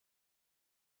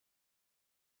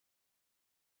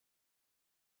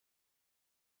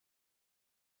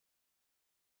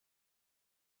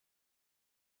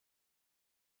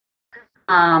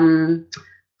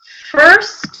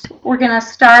First, we're going to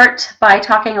start by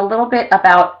talking a little bit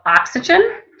about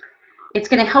oxygen. It's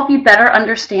going to help you better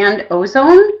understand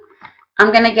ozone.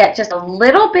 I'm going to get just a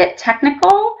little bit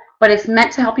technical, but it's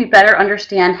meant to help you better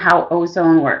understand how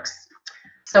ozone works.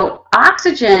 So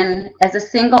oxygen as a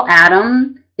single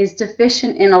atom is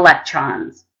deficient in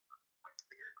electrons.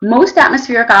 Most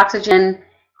atmospheric oxygen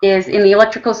is in the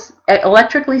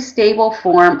electrically stable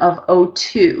form of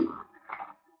O2,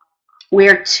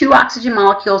 where two oxygen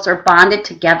molecules are bonded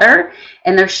together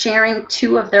and they're sharing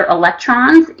two of their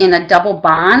electrons in a double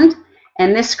bond,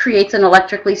 and this creates an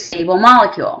electrically stable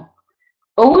molecule.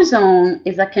 Ozone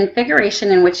is a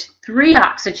configuration in which three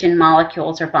oxygen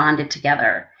molecules are bonded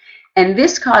together, and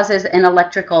this causes an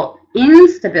electrical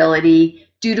instability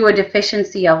due to a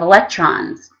deficiency of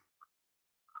electrons.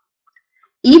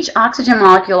 Each oxygen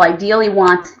molecule ideally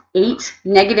wants 8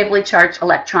 negatively charged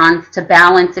electrons to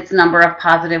balance its number of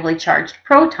positively charged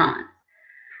protons.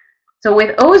 So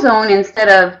with ozone, instead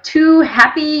of two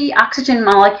happy oxygen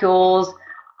molecules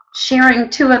sharing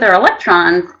two of their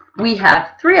electrons, we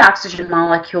have three oxygen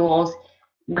molecules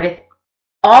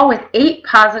all with 8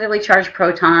 positively charged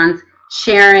protons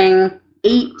sharing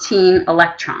 18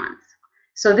 electrons.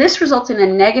 So this results in a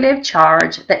negative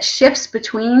charge that shifts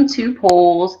between two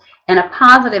poles and a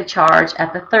positive charge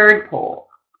at the third pole.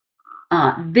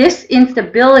 This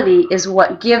instability is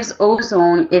what gives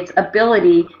ozone its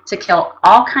ability to kill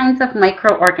all kinds of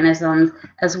microorganisms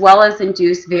as well as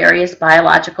induce various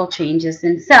biological changes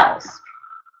in cells.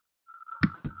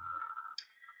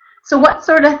 So what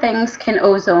sort of things can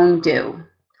ozone do?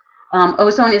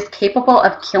 Ozone is capable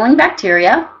of killing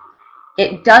bacteria.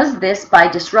 It does this by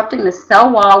disrupting the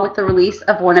cell wall with the release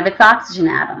of one of its oxygen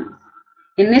atoms.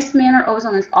 In this manner,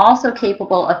 ozone is also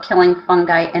capable of killing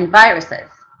fungi and viruses.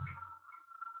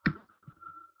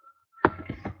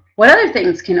 What other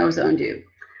things can ozone do?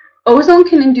 Ozone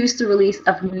can induce the release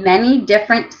of many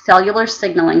different cellular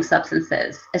signaling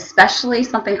substances, especially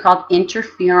something called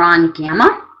interferon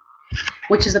gamma,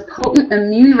 which is a potent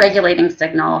immune regulating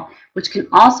signal, which can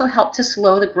also help to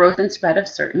slow the growth and spread of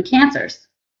certain cancers.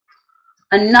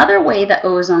 Another way that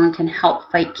ozone can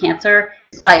help fight cancer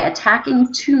is by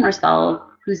attacking tumor cells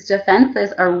whose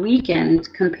defenses are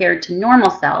weakened compared to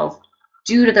normal cells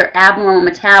due to their abnormal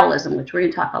metabolism, which we're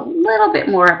going to talk a little bit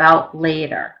more about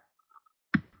later.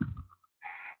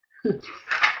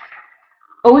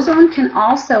 Ozone can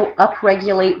also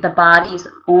upregulate the body's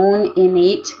own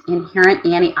innate inherent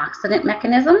antioxidant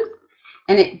mechanisms,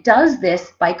 and it does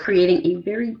this by creating a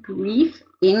very brief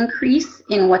increase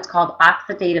in what's called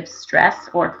oxidative stress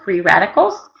or free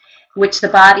radicals, which the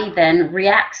body then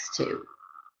reacts to.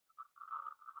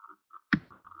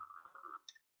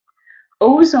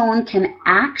 Ozone can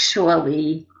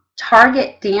actually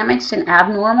target damaged and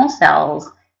abnormal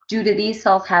cells due to these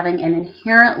cells having an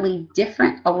inherently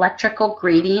different electrical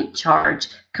gradient charge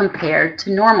compared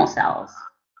to normal cells.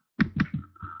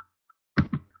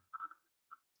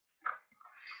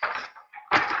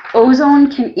 Ozone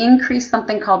can increase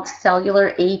something called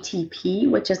cellular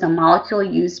ATP, which is a molecule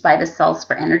used by the cells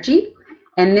for energy,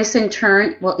 and this in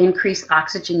turn will increase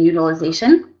oxygen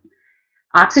utilization.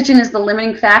 Oxygen is the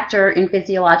limiting factor in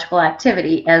physiological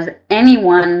activity, as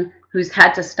anyone who's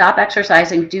had to stop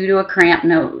exercising due to a cramp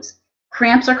knows.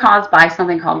 Cramps are caused by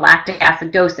something called lactic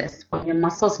acidosis. When your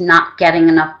muscle's not getting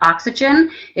enough oxygen,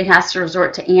 it has to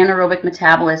resort to anaerobic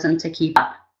metabolism to keep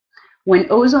up. When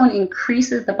ozone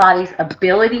increases the body's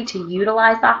ability to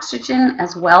utilize oxygen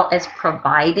as well as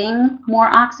providing more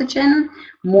oxygen,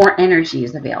 more energy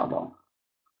is available.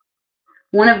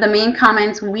 One of the main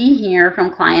comments we hear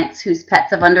from clients whose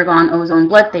pets have undergone ozone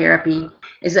blood therapy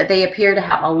is that they appear to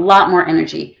have a lot more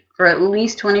energy for at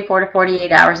least 24 to 48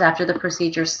 hours after the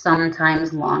procedure,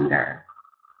 sometimes longer.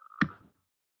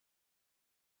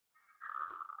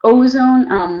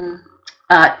 Ozone,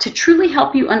 to truly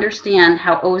help you understand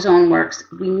how ozone works,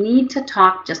 we need to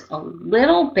talk just a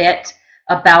little bit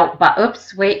about,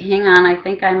 oops, wait, hang on, I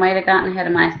think I might have gotten ahead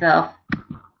of myself.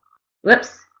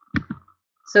 Whoops.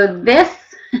 So this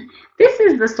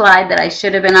is the slide that I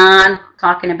should have been on,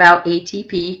 talking about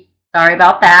ATP. Sorry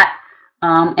about that.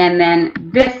 And then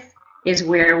this is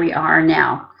where we are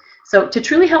now. So to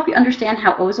truly help you understand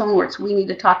how ozone works, we need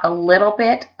to talk a little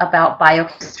bit about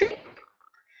biochemistry.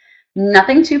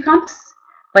 Nothing too complex,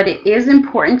 but it is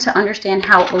important to understand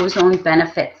how ozone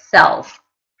benefits cells.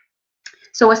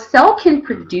 So a cell can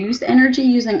produce energy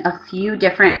using a few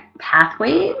different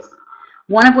pathways,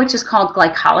 one of which is called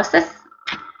glycolysis,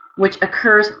 which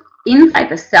occurs inside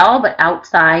the cell but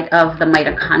outside of the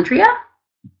mitochondria.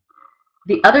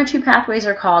 The other two pathways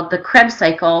are called the Krebs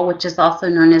cycle, which is also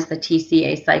known as the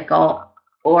TCA cycle,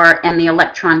 and the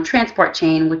electron transport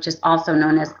chain, which is also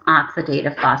known as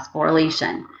oxidative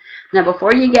phosphorylation. Now,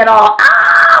 before you get all,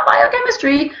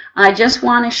 biochemistry, I just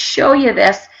want to show you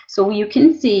this so you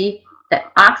can see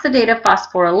that oxidative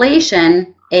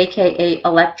phosphorylation, aka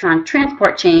electron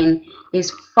transport chain,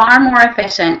 is far more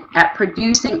efficient at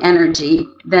producing energy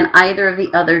than either of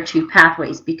the other two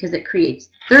pathways because it creates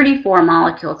 34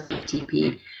 molecules of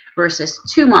ATP versus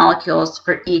 2 molecules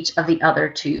for each of the other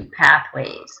two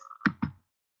pathways.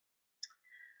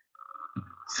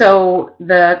 So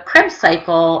the Krebs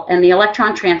cycle and the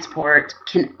electron transport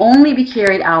can only be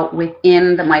carried out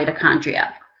within the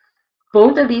mitochondria.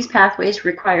 Both of these pathways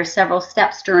require several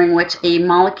steps during which a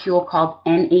molecule called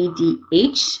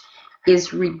NADH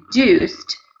is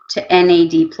reduced to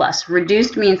NAD+.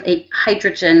 Reduced means a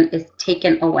hydrogen is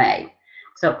taken away.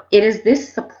 So it is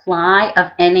this supply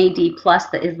of NAD+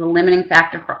 that is the limiting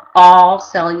factor for all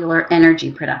cellular energy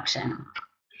production.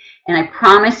 And I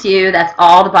promise you that's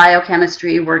all the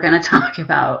biochemistry we're going to talk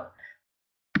about.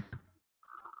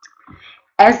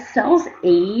 As cells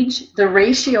age, the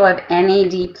ratio of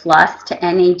NAD+ to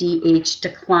NADH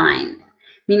declines,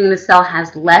 meaning the cell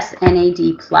has less NAD+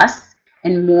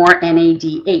 and more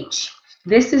NADH.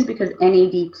 This is because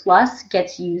NAD+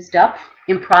 gets used up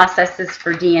in processes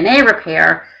for DNA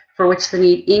repair, for which the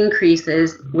need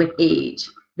increases with age.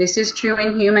 This is true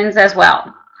in humans as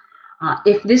well.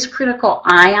 If this critical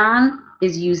ion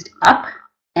is used up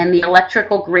and the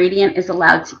electrical gradient is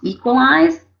allowed to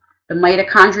equalize, the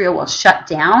mitochondria will shut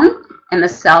down and the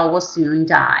cell will soon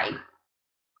die.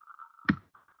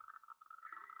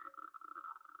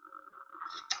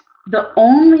 The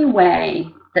only way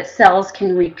that cells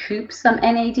can recoup some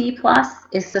NAD+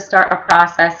 is to start a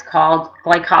process called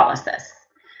glycolysis,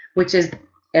 which is,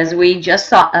 as we just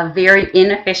saw, a very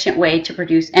inefficient way to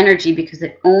produce energy because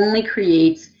it only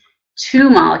creates 2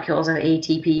 molecules of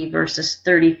ATP versus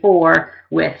 34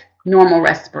 with normal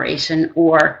respiration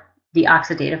or the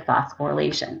oxidative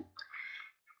phosphorylation.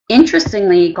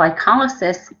 Interestingly,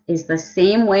 glycolysis is the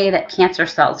same way that cancer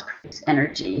cells produce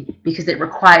energy because it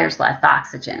requires less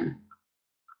oxygen.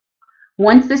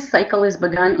 Once this cycle is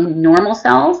begun in normal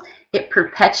cells, it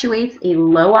perpetuates a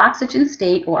low oxygen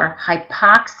state or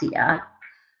hypoxia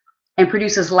and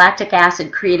produces lactic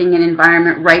acid, creating an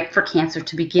environment ripe for cancer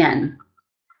to begin.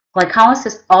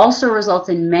 Glycolysis also results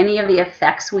in many of the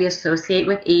effects we associate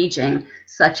with aging,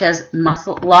 such as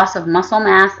loss of muscle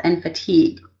mass and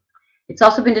fatigue. It's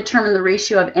also been determined the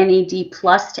ratio of NAD+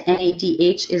 to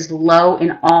NADH is low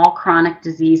in all chronic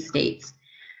disease states.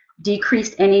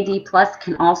 Decreased NAD+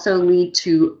 can also lead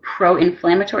to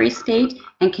pro-inflammatory state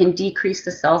and can decrease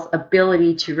the cell's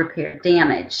ability to repair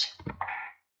damage.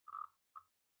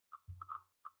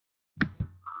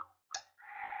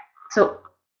 So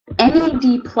NAD+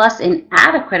 in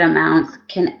adequate amounts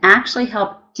can actually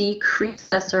help decrease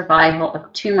the survival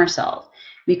of tumor cells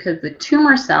because the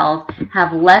tumor cells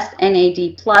have less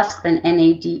NAD+ than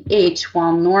NADH,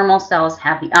 while normal cells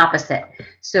have the opposite.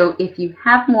 So if you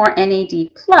have more NAD+,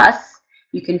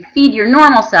 you can feed your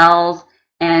normal cells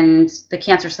and the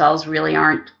cancer cells really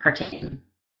aren't partaking.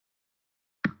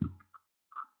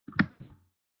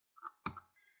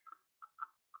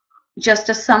 Just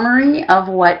a summary of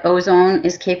what ozone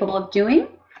is capable of doing.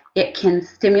 It can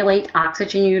stimulate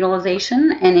oxygen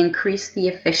utilization and increase the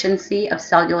efficiency of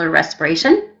cellular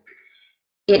respiration.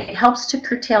 It helps to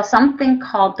curtail something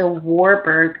called the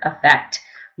Warburg effect,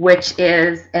 which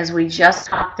is, as we just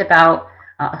talked about,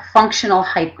 a functional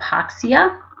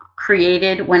hypoxia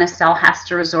created when a cell has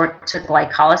to resort to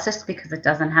glycolysis because it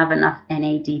doesn't have enough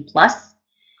NAD+.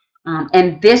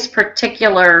 And this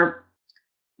particular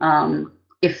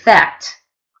effect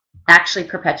actually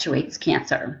perpetuates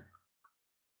cancer.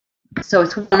 So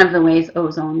it's one of the ways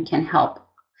ozone can help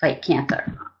fight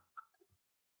cancer.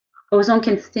 Ozone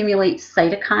can stimulate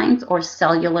cytokines or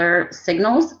cellular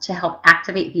signals to help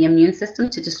activate the immune system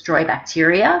to destroy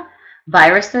bacteria,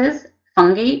 viruses,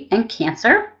 fungi, and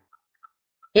cancer.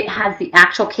 It has the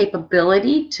actual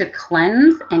capability to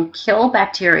cleanse and kill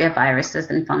bacteria, viruses,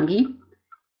 and fungi.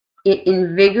 It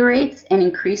invigorates and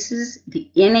increases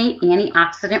the innate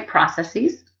antioxidant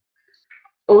processes.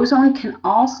 Ozone can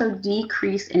also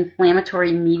decrease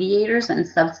inflammatory mediators and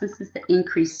substances that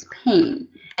increase pain,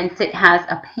 and it has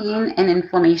a pain and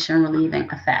inflammation relieving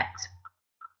effect.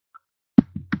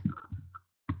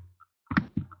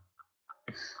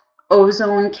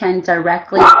 Ozone can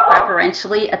directly,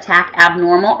 preferentially attack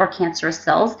abnormal or cancerous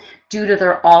cells due to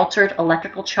their altered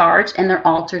electrical charge and their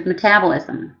altered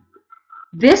metabolism.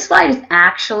 This slide is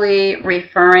actually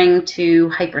referring to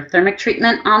hyperthermic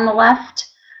treatment on the left.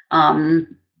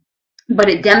 but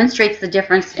it demonstrates the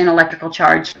difference in electrical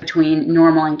charge between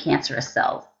normal and cancerous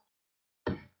cells.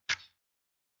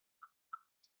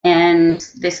 And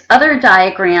this other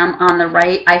diagram on the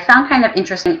right, I found kind of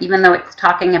interesting, even though it's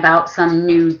talking about some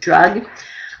new drug,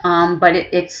 but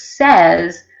it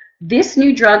says this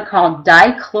new drug called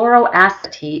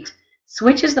dichloroacetate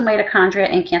switches the mitochondria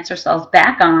in cancer cells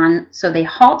back on so they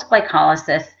halt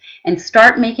glycolysis and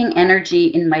start making energy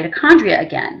in mitochondria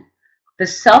again. The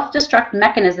self-destruct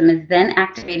mechanism is then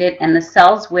activated and the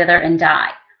cells wither and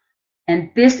die.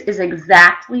 And this is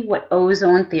exactly what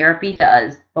ozone therapy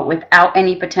does, but without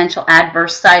any potential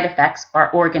adverse side effects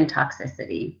or organ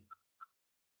toxicity.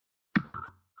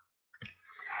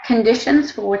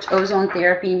 Conditions for which ozone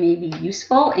therapy may be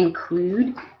useful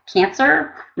include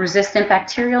cancer, resistant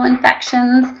bacterial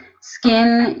infections,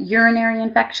 skin, urinary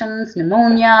infections,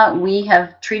 pneumonia. We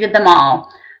have treated them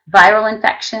all. Viral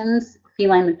infections,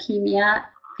 feline leukemia,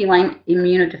 feline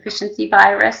immunodeficiency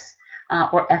virus,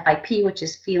 or FIP, which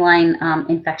is feline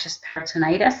infectious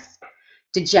peritonitis,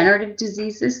 degenerative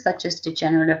diseases such as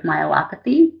degenerative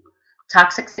myelopathy,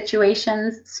 toxic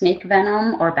situations, snake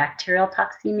venom or bacterial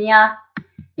toxemia,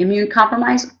 immune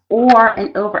compromise, or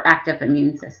an overactive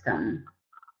immune system.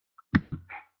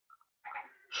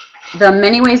 The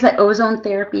many ways that ozone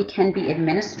therapy can be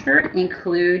administered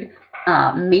include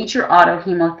major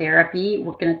autohemotherapy.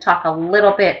 We're going to talk a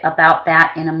little bit about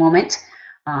that in a moment.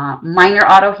 Minor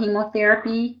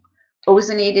autohemotherapy,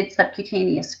 ozonated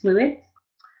subcutaneous fluids,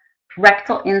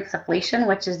 rectal insufflation,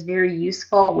 which is very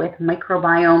useful with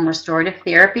microbiome restorative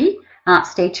therapy.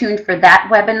 Stay tuned for that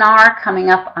webinar coming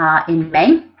up in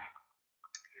May.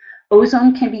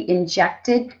 Ozone can be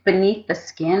injected beneath the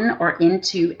skin or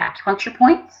into acupuncture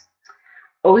points.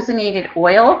 Ozonated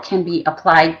oil can be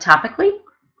applied topically.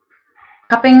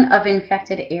 Cupping of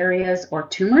infected areas or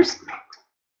tumors.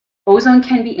 Ozone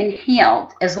can be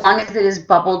inhaled as long as it is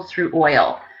bubbled through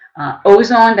oil.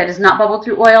 Ozone that is not bubbled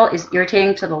through oil is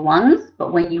irritating to the lungs,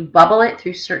 but when you bubble it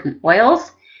through certain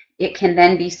oils, it can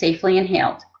then be safely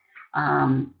inhaled.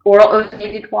 Oral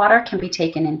ozonated water can be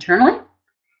taken internally,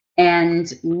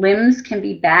 and limbs can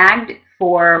be bagged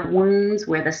for wounds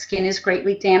where the skin is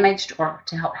greatly damaged or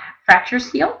to help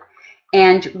fractures heal.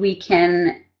 And we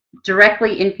can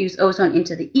directly infuse ozone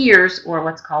into the ears, or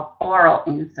what's called oral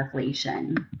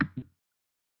insufflation.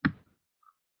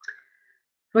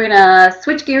 We're going to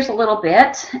switch gears a little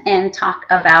bit and talk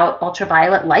about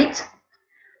ultraviolet light.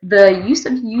 The use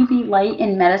of UV light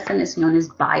in medicine is known as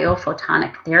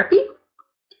biophotonic therapy.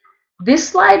 This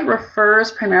slide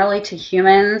refers primarily to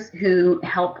humans who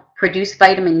help produce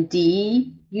vitamin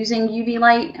D using UV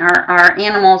light. Our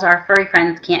animals, our furry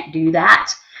friends, can't do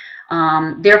that.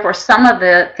 Therefore, some of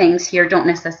the things here don't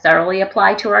necessarily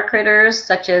apply to our critters,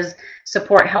 such as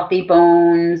support healthy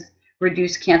bones,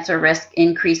 reduce cancer risk,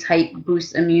 increase height,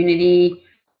 boost immunity.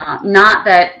 Not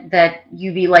that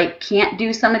UV light can't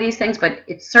do some of these things, but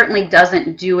it certainly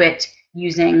doesn't do it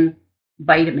using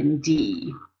vitamin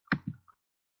D.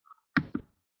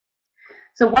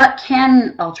 So what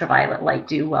can ultraviolet light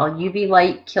do? Well, UV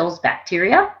light kills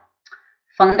bacteria,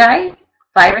 fungi,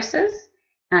 viruses.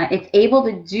 It's able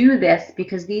to do this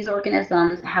because these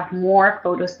organisms have more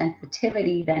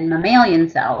photosensitivity than mammalian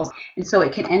cells, and so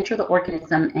it can enter the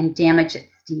organism and damage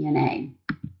its DNA.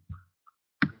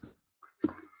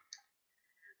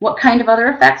 What kind of other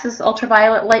effects is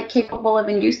ultraviolet light capable of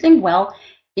inducing? Well,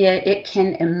 it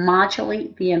can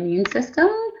modulate the immune system,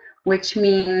 which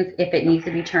means if it needs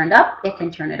to be turned up, it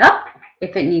can turn it up.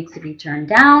 If it needs to be turned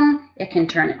down, it can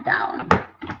turn it down.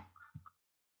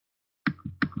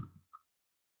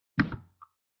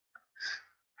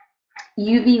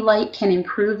 UV light can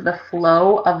improve the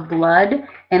flow of blood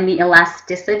and the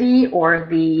elasticity or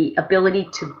the ability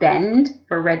to bend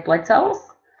for red blood cells.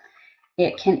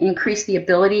 It can increase the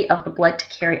ability of the blood to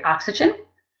carry oxygen,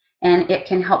 and it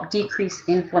can help decrease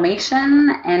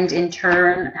inflammation and in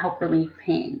turn help relieve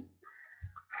pain.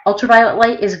 Ultraviolet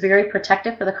light is very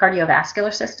protective for the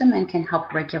cardiovascular system and can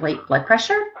help regulate blood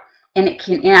pressure. And it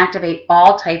can inactivate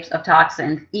all types of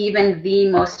toxins, even the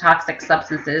most toxic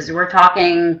substances. We're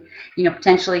talking,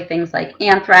 potentially things like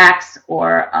anthrax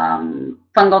or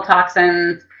fungal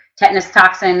toxins, tetanus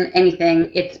toxin,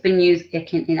 anything. It's been used, it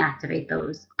can inactivate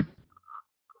those.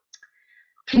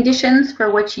 Conditions for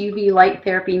which UV light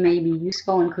therapy may be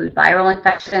useful include viral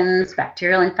infections,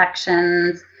 bacterial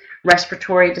infections,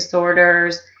 respiratory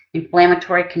disorders,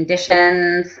 inflammatory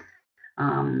conditions,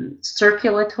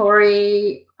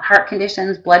 circulatory heart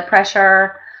conditions, blood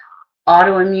pressure,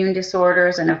 autoimmune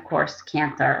disorders, and of course,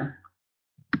 cancer.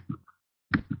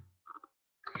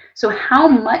 So how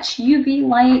much UV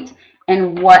light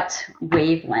and what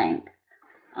wavelength?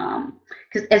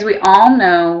 Because as we all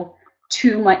know,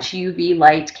 too much UV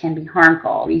light can be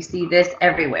harmful. We see this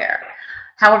everywhere.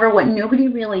 However, what nobody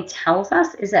really tells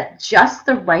us is that just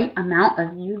the right amount of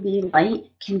UV light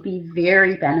can be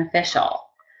very beneficial.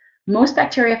 Most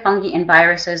bacteria, fungi, and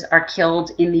viruses are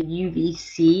killed in the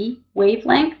UVC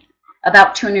wavelength,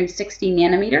 about 260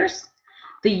 nanometers.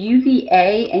 The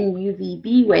UVA and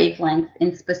UVB wavelengths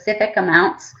in specific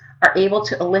amounts are able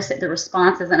to elicit the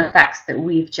responses and effects that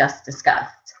we've just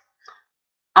discussed.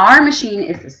 Our machine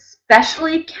is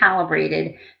especially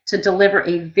calibrated to deliver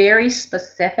a very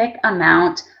specific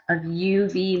amount of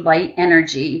UV light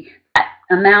energy. That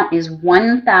amount is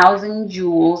 1,000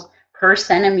 joules per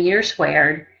centimeter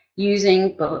squared,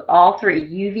 using all three,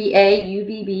 UVA,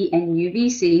 UVB, and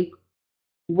UVC,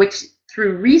 which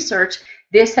through research,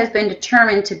 this has been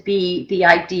determined to be the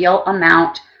ideal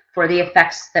amount for the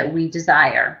effects that we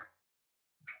desire.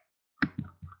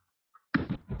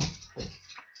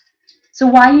 So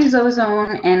why use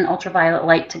ozone and ultraviolet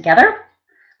light together?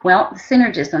 Well,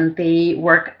 synergism, they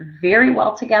work very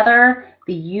well together.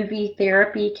 The UV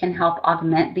therapy can help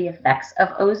augment the effects of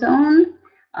ozone,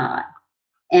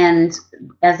 and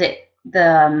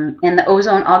the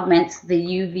ozone augments the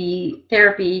UV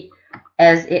therapy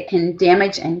as it can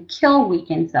damage and kill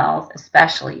weakened cells,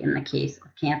 especially in the case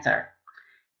of cancer.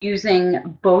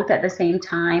 Using both at the same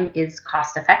time is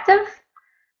cost effective.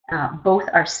 Both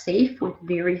are safe with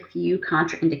very few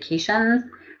contraindications.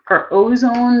 For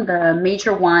ozone, the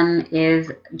major one is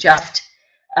just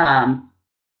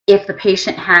if the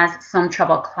patient has some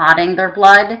trouble clotting their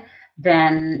blood,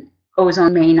 then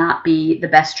ozone may not be the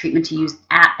best treatment to use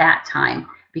at that time,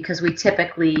 because we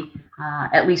typically,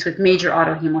 at least with major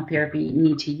autohemotherapy,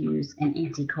 need to use an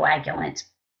anticoagulant.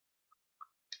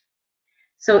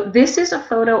 So this is a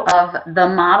photo of the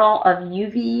model of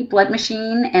UV blood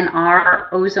machine and our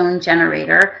ozone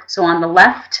generator. So on the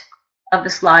left of the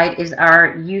slide is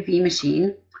our UV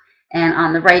machine, and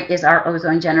on the right is our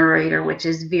ozone generator, which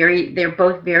is they're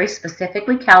both very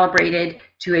specifically calibrated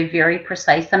to a very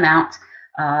precise amount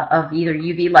of either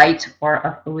UV light or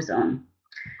of ozone.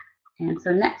 And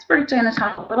so next we're going to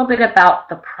talk a little bit about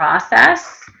the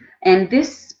process, and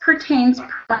this pertains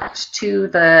pretty much to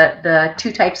the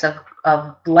two types of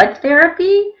blood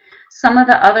therapy. Some of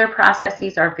the other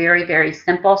processes are very, very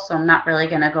simple, so I'm not really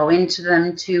going to go into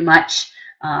them too much,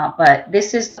 but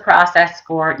this is the process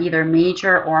for either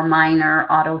major or minor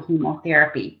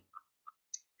autohemotherapy.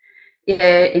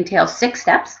 It entails 6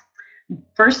 steps.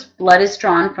 First, blood is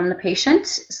drawn from the patient.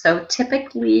 So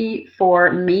typically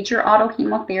for major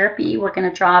autohemotherapy, we're going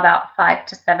to draw about 5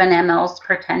 to 7 mLs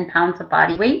per 10 pounds of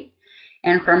body weight.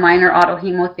 And for minor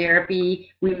autohemotherapy,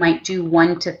 we might do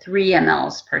 1 to 3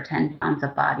 mLs per 10 pounds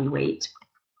of body weight.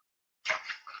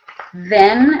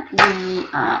 Then we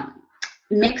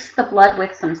mix the blood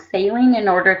with some saline in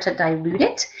order to dilute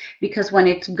it, because when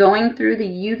it's going through the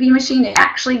UV machine, it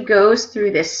actually goes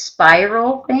through this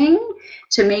spiral thing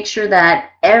to make sure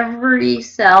that every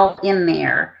cell in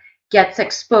there gets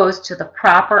exposed to the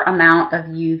proper amount of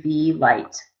UV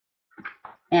light.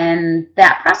 And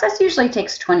that process usually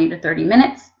takes 20 to 30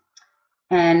 minutes.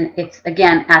 And it's,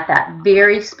 again, at that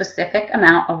very specific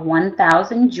amount of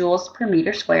 1,000 joules per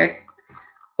meter squared.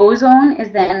 Ozone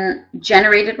is then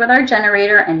generated with our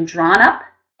generator and drawn up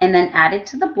and then added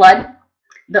to the blood.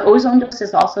 The ozone dose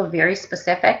is also very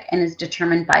specific and is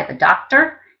determined by the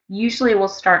doctor. Usually we'll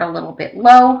start a little bit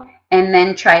low and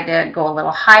then try to go a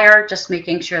little higher, just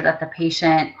making sure that the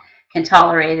patient can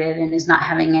tolerate it and is not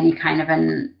having any kind of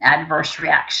an adverse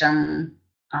reaction,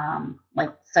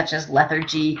 such as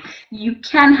lethargy. You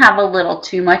can have a little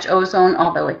too much ozone,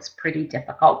 although it's pretty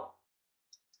difficult.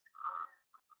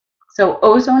 So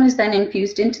ozone is then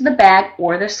infused into the bag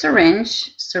or the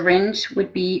syringe. Syringe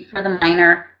would be for the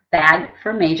minor, bag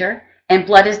for major, and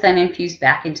blood is then infused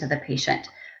back into the patient.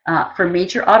 For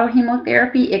major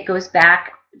autohemotherapy, it goes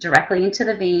back directly into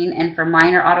the vein, and for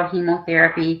minor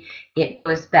autohemotherapy, it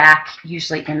goes back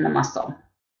usually in the muscle.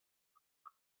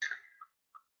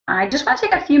 I just want to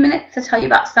take a few minutes to tell you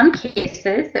about some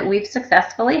cases that we've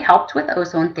successfully helped with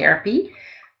ozone therapy.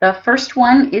 The first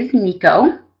one is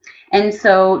Nico. And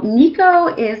so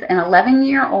Nico is an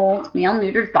 11-year-old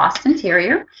male-neutered Boston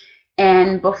Terrier.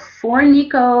 And before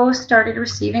Nico started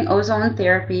receiving ozone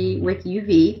therapy with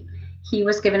UV, he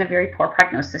was given a very poor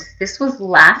prognosis. This was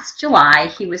last July.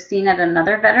 He was seen at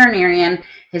another veterinarian.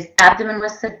 His abdomen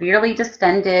was severely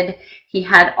distended. He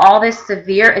had all this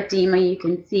severe edema. You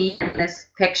can see in this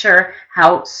picture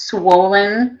how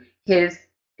swollen his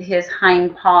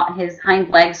hind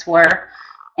legs were,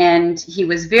 and he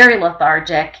was very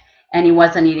lethargic, and he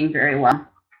wasn't eating very well.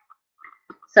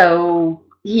 So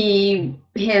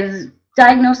his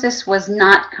diagnosis was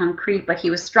not concrete, but he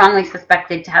was strongly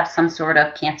suspected to have some sort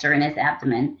of cancer in his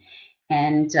abdomen.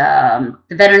 And the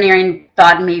veterinarian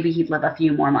thought maybe he'd live a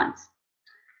few more months.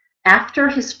 After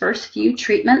his first few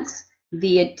treatments,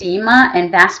 the edema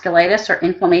and vasculitis, or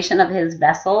inflammation of his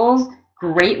vessels,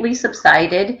 greatly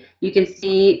subsided. You can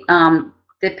see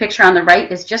the picture on the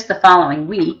right is just the following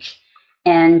week,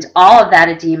 and all of that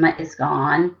edema is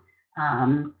gone.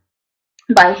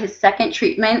 By his second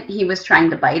treatment, he was trying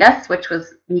to bite us, which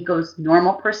was Nico's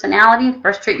normal personality.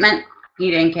 First treatment,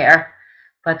 he didn't care.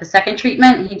 But the second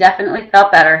treatment, he definitely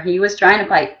felt better. He was trying to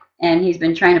bite, and he's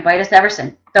been trying to bite us ever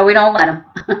since, so we don't let him.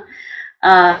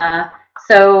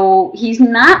 So he's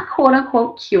not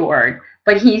quote-unquote cured,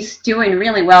 but he's doing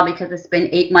really well because it's been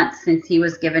 8 months since he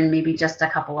was given maybe just a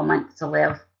couple of months to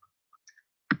live.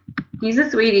 He's a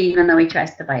sweetie, even though he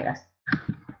tries to bite us.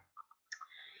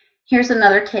 Here's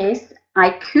another case.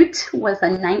 Ikut was a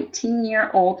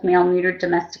 19-year-old male-neutered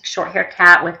domestic short-hair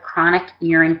cat with chronic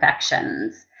ear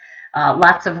infections.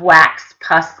 Lots of wax,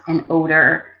 pus, and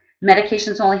odor.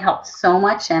 Medications only helped so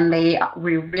much, and they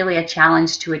were really a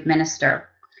challenge to administer.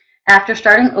 After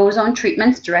starting ozone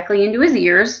treatments directly into his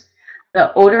ears,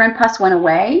 the odor and pus went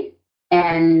away,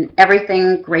 and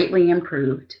everything greatly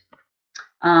improved.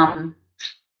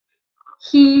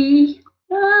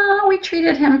 We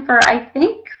treated him for, I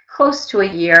think, close to a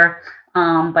year,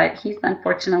 but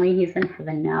unfortunately, he's in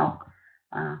heaven now.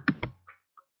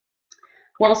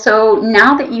 Well, so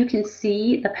now that you can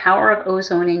see the power of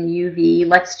ozone and UV,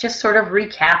 let's just sort of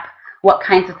recap what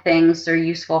kinds of things are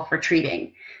useful for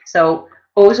treating. So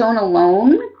ozone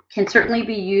alone can certainly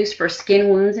be used for skin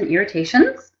wounds and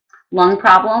irritations, lung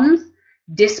problems,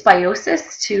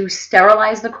 dysbiosis to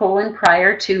sterilize the colon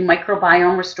prior to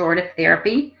microbiome restorative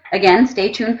therapy. Again,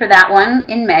 stay tuned for that one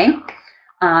in May.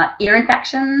 Ear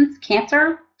infections,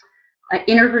 cancer,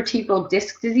 intervertebral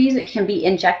disc disease, it can be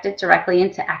injected directly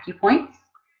into acupoints.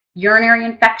 Urinary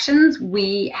infections,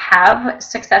 we have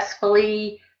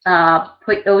successfully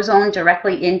put ozone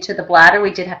directly into the bladder.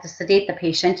 We did have to sedate the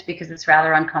patient because it's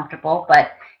rather uncomfortable,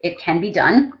 but it can be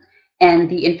done. And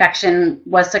the infection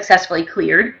was successfully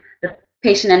cleared. The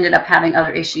patient ended up having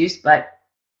other issues, but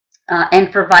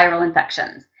and for viral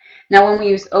infections. Now, when we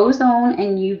use ozone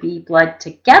and UV blood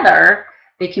together,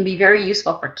 they can be very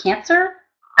useful for cancer,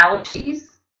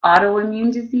 allergies,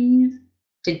 autoimmune disease,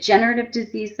 degenerative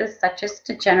diseases such as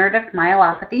degenerative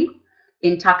myelopathy,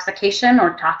 intoxication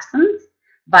or toxins,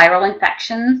 viral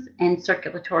infections, and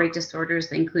circulatory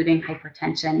disorders, including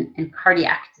hypertension and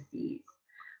cardiac disease.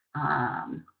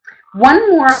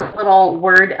 One more little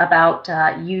word about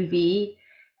UV.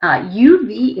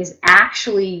 UV is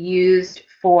actually used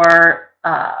for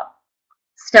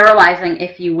sterilizing,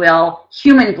 if you will,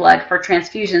 human blood for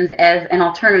transfusions as an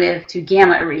alternative to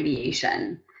gamma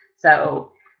irradiation.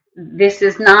 So this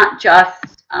is not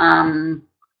just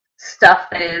stuff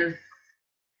that is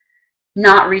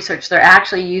not research. They're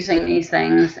actually using these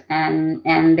things,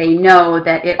 and they know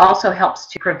that it also helps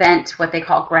to prevent what they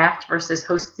call graft versus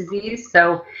host disease.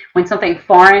 So when something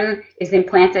foreign is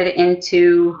implanted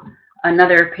into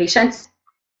another patient,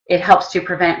 it helps to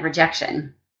prevent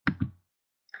rejection.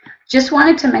 Just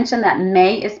wanted to mention that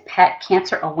May is Pet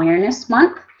Cancer Awareness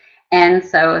Month. And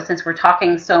so since we're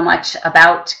talking so much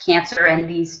about cancer and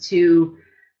these two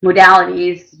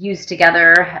modalities used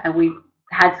together, we've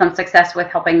had some success with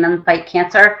helping them fight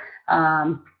cancer.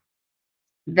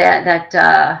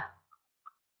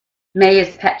 May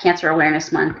is Pet Cancer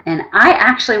Awareness Month. And I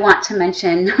actually want to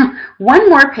mention one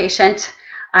more patient.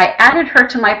 I added her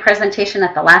to my presentation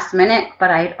at the last minute,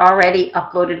 but I had already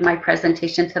uploaded my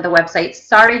presentation to the website.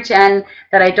 Sorry, Jen,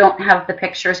 that I don't have the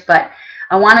pictures, but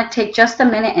I want to take just a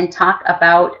minute and talk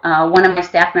about one of my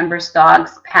staff members'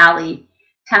 dogs, Pally.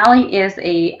 Pally is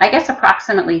I guess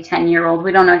approximately 10-year-old.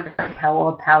 We don't know exactly how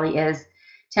old Pally is.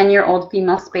 10-year-old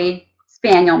female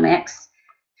spaniel mix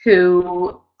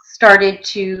who started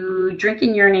to drink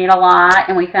and urinate a lot,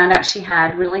 and we found out she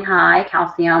had really high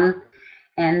calcium.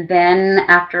 And then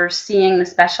after seeing the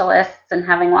specialists and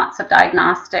having lots of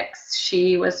diagnostics,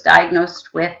 she was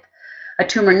diagnosed with a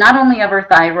tumor not only of her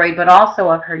thyroid, but also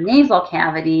of her nasal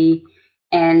cavity.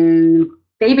 And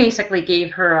they basically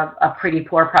gave her a pretty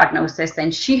poor prognosis.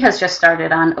 And she has just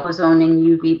started on ozone and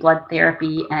UV blood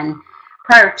therapy. And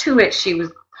prior to it, she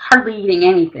was hardly eating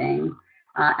anything.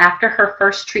 After her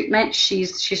first treatment,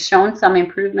 she's shown some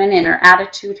improvement in her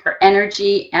attitude, her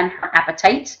energy, and her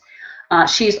appetite.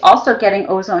 She's also getting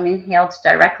ozone inhaled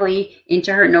directly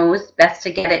into her nose, best to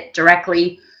get it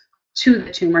directly to the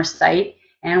tumor site.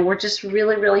 And we're just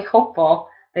really, really hopeful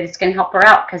that it's going to help her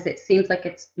out because it seems like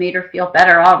it's made her feel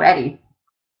better already.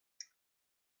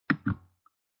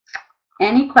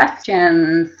 Any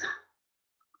questions?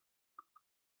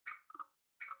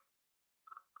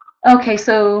 Okay,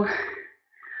 so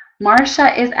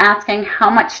Marcia is asking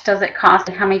how much does it cost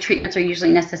and how many treatments are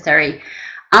usually necessary.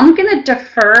 I'm going to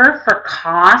defer for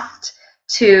cost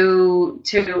to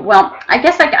well, I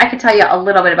guess I could tell you a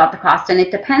little bit about the cost, and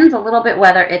it depends a little bit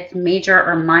whether it's major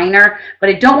or minor, but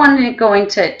I don't want to go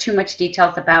into too much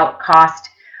details about cost.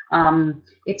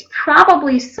 It's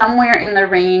probably somewhere in the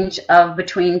range of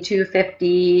between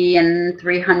 $250 and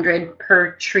 $300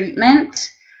 per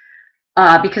treatment,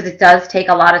 because it does take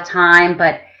a lot of time.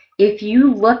 But if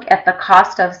you look at the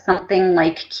cost of something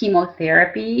like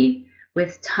chemotherapy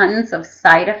with tons of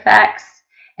side effects,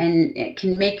 and it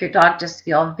can make your dog just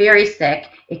feel very sick,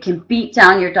 it can beat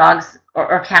down your dog's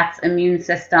or cat's immune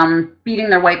system, beating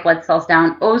their white blood cells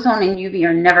down. Ozone and UV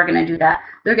are never going to do that.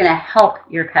 They're going to help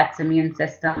your pet's immune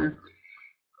system.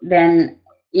 Then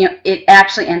it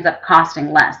actually ends up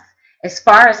costing less. As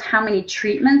far as how many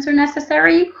treatments are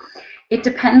necessary, it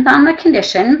depends on the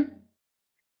condition.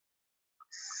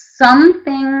 Some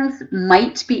things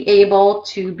might be able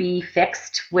to be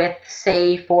fixed with,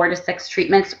 say, 4 to 6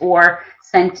 treatments or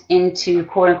sent into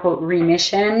quote-unquote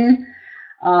remission.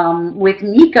 With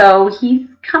Nico, he's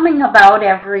coming about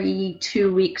every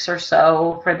 2 weeks or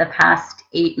so for the past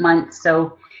 8 months.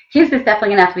 So his is definitely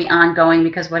going to have to be ongoing,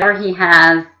 because whatever he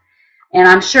has, and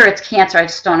I'm sure it's cancer, I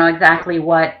just don't know exactly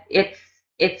what,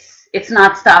 it's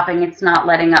not stopping, it's not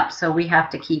letting up, so we have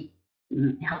to keep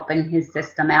helping his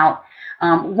system out.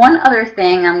 One other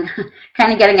thing, I'm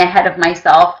kind of getting ahead of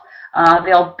myself,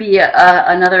 there'll be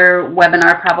another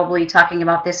webinar probably talking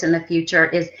about this in the future,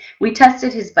 is we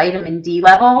tested his vitamin D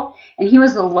level, and he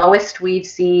was the lowest we've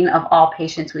seen of all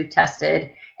patients we've tested,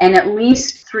 and at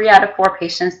least 3 out of 4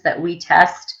 patients that we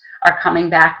test are coming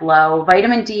back low.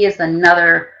 Vitamin D is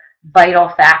another vital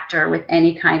factor with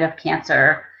any kind of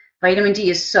cancer. Vitamin D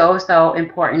is so, so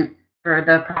important for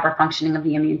the proper functioning of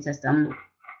the immune system.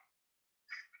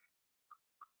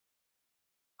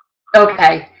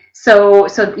 Okay, so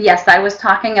yes, I was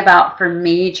talking about for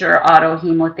major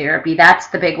autohemotherapy. That's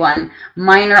the big one.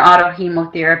 Minor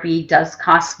autohemotherapy does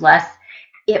cost less.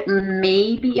 It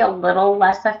may be a little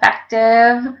less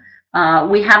effective.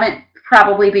 We haven't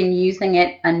probably been using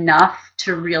it enough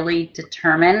to really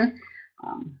determine.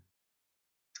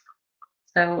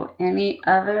 So any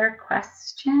other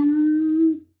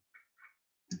questions?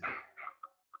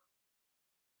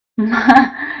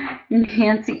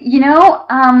 Nancy,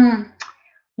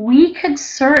 we could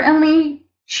certainly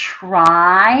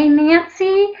try,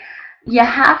 Nancy. You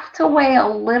have to weigh a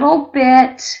little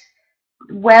bit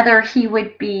whether he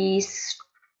would be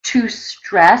too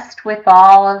stressed with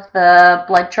all of the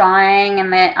blood drawing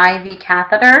and the IV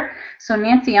catheter. So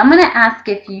Nancy, I'm going to ask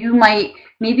if you might,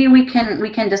 maybe we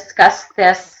can discuss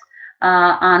this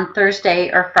on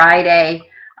Thursday or Friday,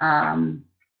 and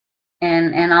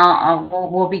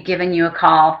we'll be giving you a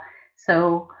call.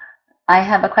 So I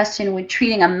have a question: would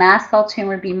treating a mast cell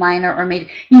tumor be minor or major?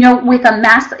 With a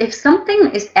mast, if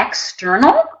something is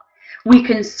external, we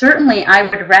can certainly, I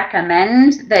would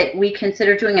recommend that we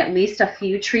consider doing at least a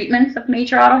few treatments of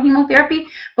major autohemotherapy.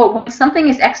 But when something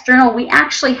is external, we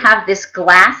actually have this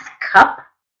glass cup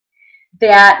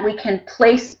that we can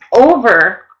place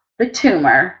over the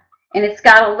tumor, and it's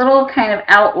got a little kind of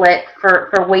outlet for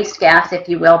waste gas, if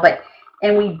you will,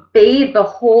 and we bathe the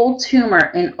whole tumor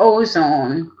in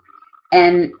ozone,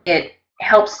 and it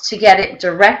helps to get it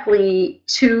directly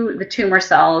to the tumor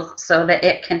cells so that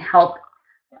it can help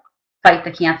fight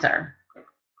the cancer.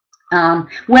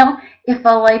 Well, if a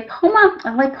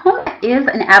lipoma is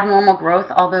an abnormal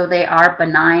growth, although they are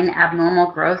benign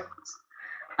abnormal growths,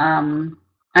 haven't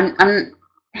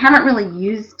really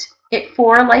used it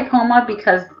for lipoma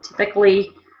because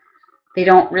typically they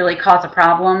don't really cause a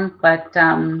problem, but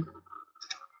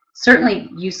certainly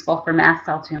useful for mast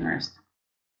cell tumors.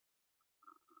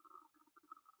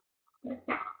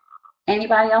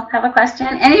 Anybody else have a question?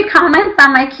 Any comments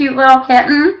on my cute little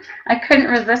kitten? I couldn't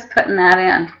resist putting that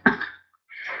in.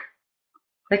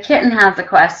 The kitten has a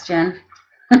question.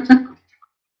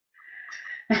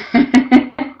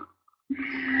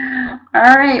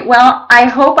 All right, well, I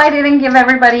hope I didn't give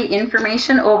everybody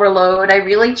information overload. I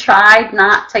really tried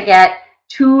not to get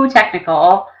too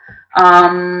technical.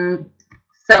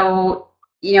 So,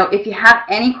 if you have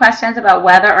any questions about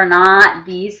whether or not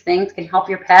these things can help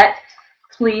your pet,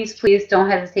 please don't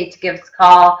hesitate to give us a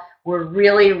call. We're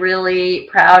really, really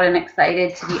proud and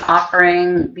excited to be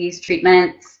offering these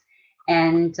treatments.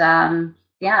 And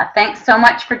yeah, thanks so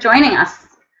much for joining us.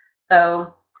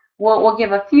 So we'll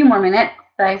give a few more minutes.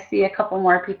 I see a couple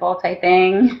more people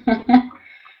typing.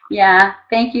 Yeah,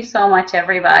 thank you so much,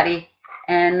 everybody.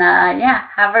 And yeah,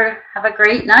 have a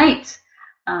great night.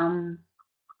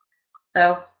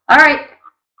 So, all right.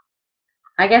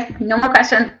 I guess no more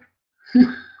questions.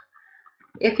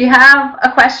 If you have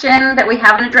a question that we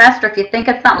haven't addressed, or if you think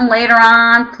of something later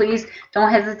on, please don't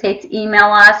hesitate to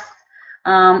email us,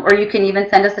 or you can even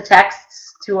send us a text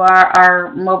to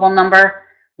our mobile number,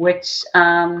 which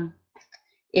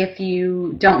if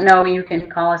you don't know, you can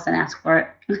call us and ask for it.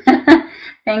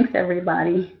 Thanks,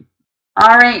 everybody.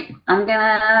 All right, I'm going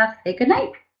to say good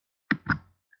night.